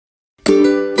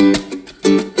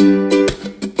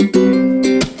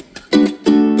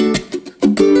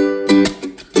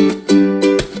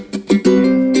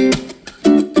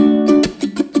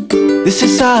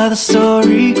how the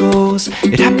story goes.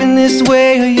 It happened this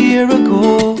way a year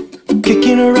ago.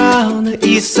 Kicking around the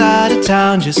east side of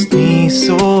town, just me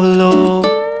solo.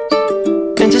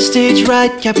 Enter stage right,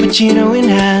 cappuccino in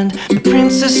hand, the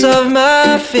princess of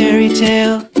my fairy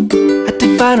tale. Had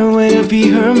to find a way to be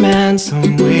her man,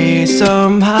 some way,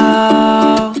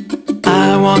 somehow.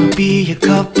 I wanna be a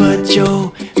cup of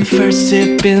joe, the first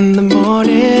sip in the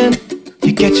morning.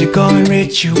 You get your going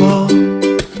ritual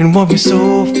and warm your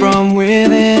soul from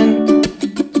within.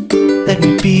 Let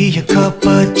me be a cup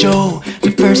of joe,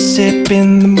 the first sip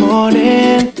in the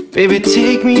morning. Baby,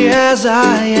 take me as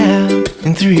I am,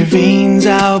 and through your veins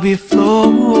I'll be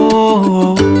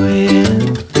flowing.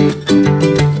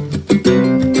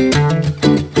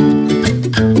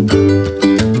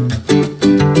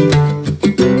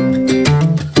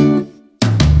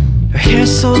 Her hair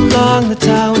so long, the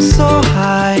tower so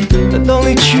high, a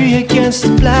lonely tree against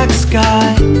the black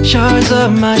sky. Shards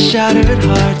of my shattered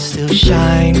heart still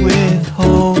shine with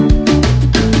hope.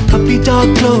 Puppy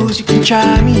dog clothes, you can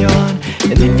try me on,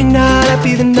 and if you're not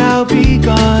happy, then I'll be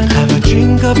gone. Have a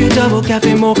drink of your double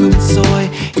cafe mocha with soy,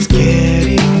 it's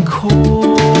getting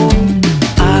cold.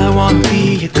 I wanna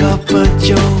be a cup of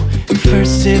joe, the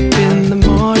first sip in the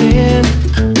morning.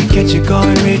 You get your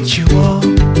going ritual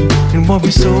and warm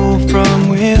your soul from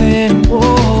within.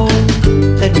 Whoa.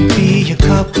 Let me be a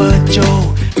cup of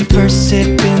joe, the first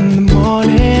sip in the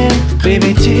morning.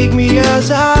 Baby, take me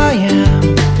as I am,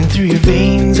 and through your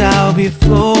veins I'll be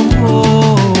flowing.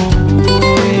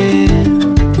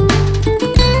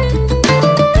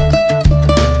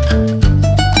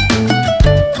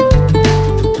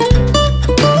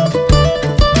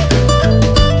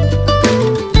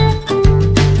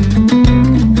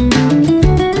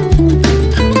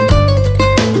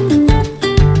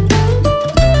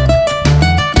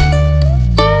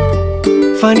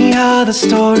 Funny how the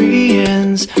story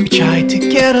ends. We tried to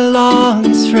get along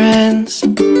as friends.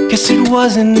 Guess it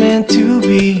wasn't meant to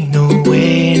be. No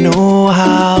way, no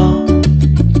how.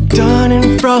 Done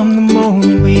and from the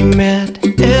moment we met,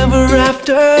 ever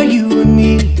after you and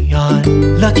me.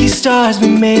 On lucky stars we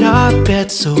made our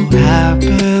bet so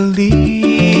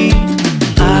happily.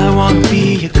 I wanna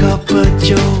be a cup of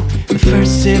joe, the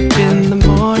first sip in the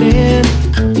morning.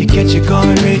 You get your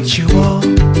going ritual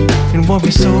and warm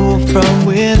your soul from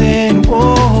within.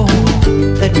 Whoa.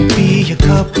 Let me be a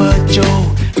cup of joe,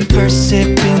 the first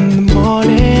sip in the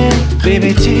morning.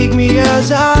 Baby, take me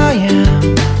as I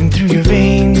am, and through your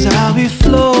veins I'll be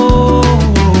flowing.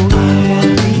 I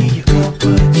wanna be a cup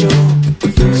of joe, the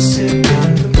first sip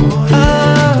in the morning. I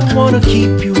wanna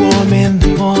keep you warm in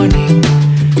the morning,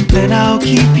 then I'll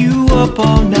keep you up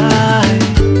all night.